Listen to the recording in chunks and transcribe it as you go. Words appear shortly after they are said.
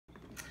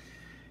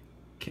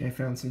Okay, I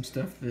found some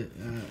stuff that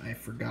I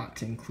forgot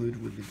to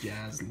include with the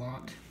Jazz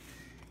lot,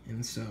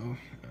 and so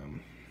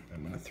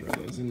I'm gonna throw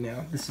those in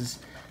now. This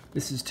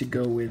is to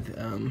go with,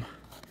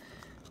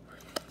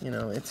 you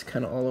know, it's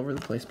kind of all over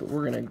the place, but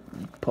we're gonna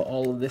put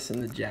all of this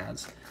in the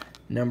Jazz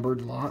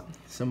numbered lot.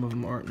 Some of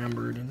them aren't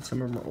numbered, and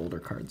some of them are older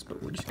cards,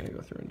 but we're just gonna go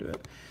through and do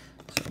it.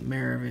 So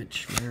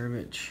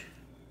Maravich,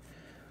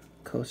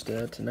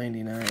 Costa to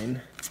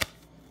 99.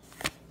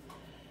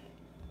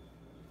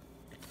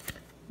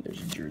 There's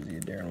a jersey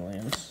of Darren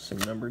Williams, some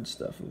numbered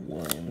stuff of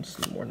Williams,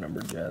 some more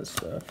numbered Jazz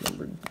stuff,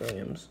 numbered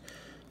Williams,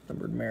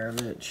 numbered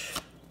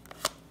Maravich.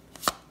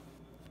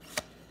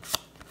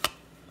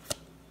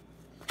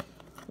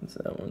 What's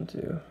that one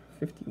too?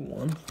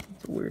 51.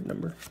 It's a weird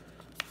number.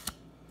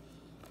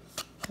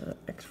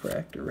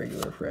 X-Fractor,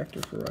 regular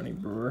fractor for Ronnie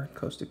Brewer,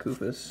 Costa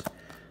Kufas,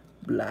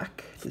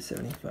 black to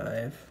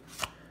 75,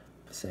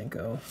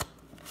 Pasenko.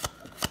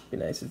 Be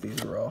nice if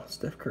these were all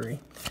Steph Curry.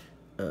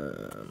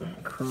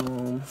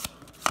 Chrome.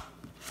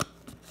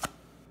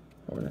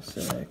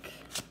 Hornacek.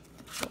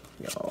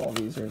 Yeah, all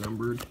these are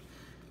numbered.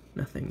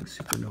 Nothing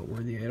super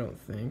noteworthy, I don't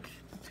think.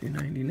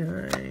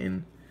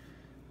 299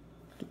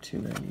 to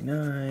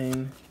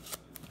 299.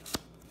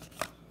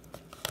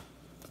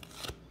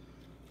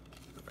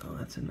 Oh,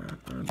 that's a not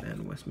a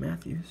bad Wes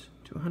Matthews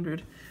to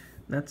 100.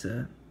 That's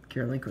a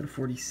Karolinko to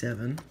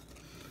 47.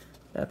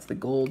 That's the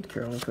gold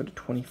Karolinko to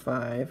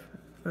 25.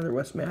 Another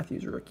Wes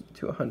Matthews rookie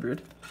to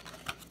 100.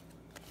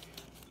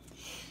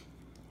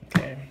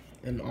 Okay.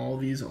 And all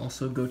these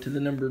also go to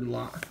the numbered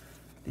lot.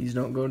 These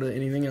don't go to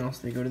anything else,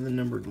 they go to the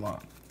numbered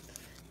lot.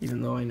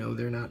 Even though I know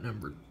they're not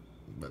numbered,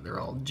 but they're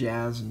all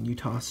Jazz and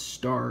Utah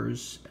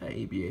Stars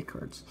ABA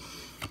cards.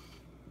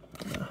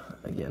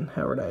 Again,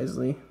 Howard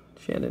Eisley,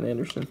 Shandon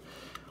Anderson,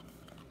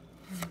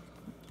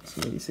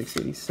 some 86,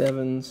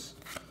 87s,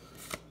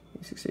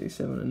 86,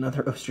 87,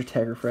 another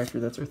Ostertag refractor,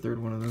 that's our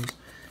third one of those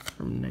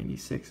from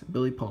 96.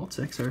 Billy Paultz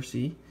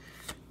XRC.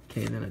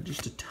 Okay, then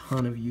just a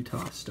ton of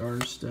Utah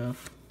Stars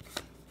stuff.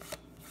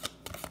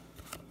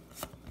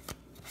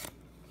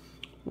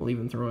 We'll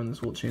even throw in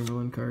this Wilt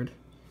Chamberlain card.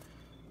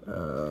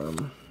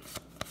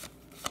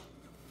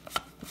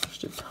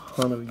 Just a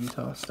ton of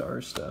Utah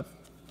Stars stuff.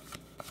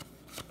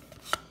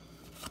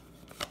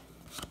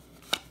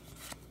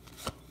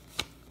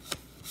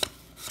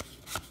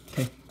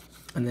 Okay,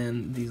 and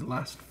then these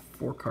last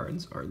 4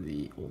 cards are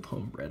the old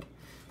homebred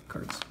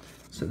cards.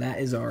 So that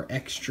is our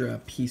extra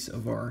piece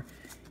of our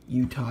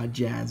Utah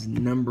Jazz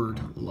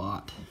numbered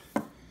lot.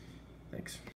 Thanks.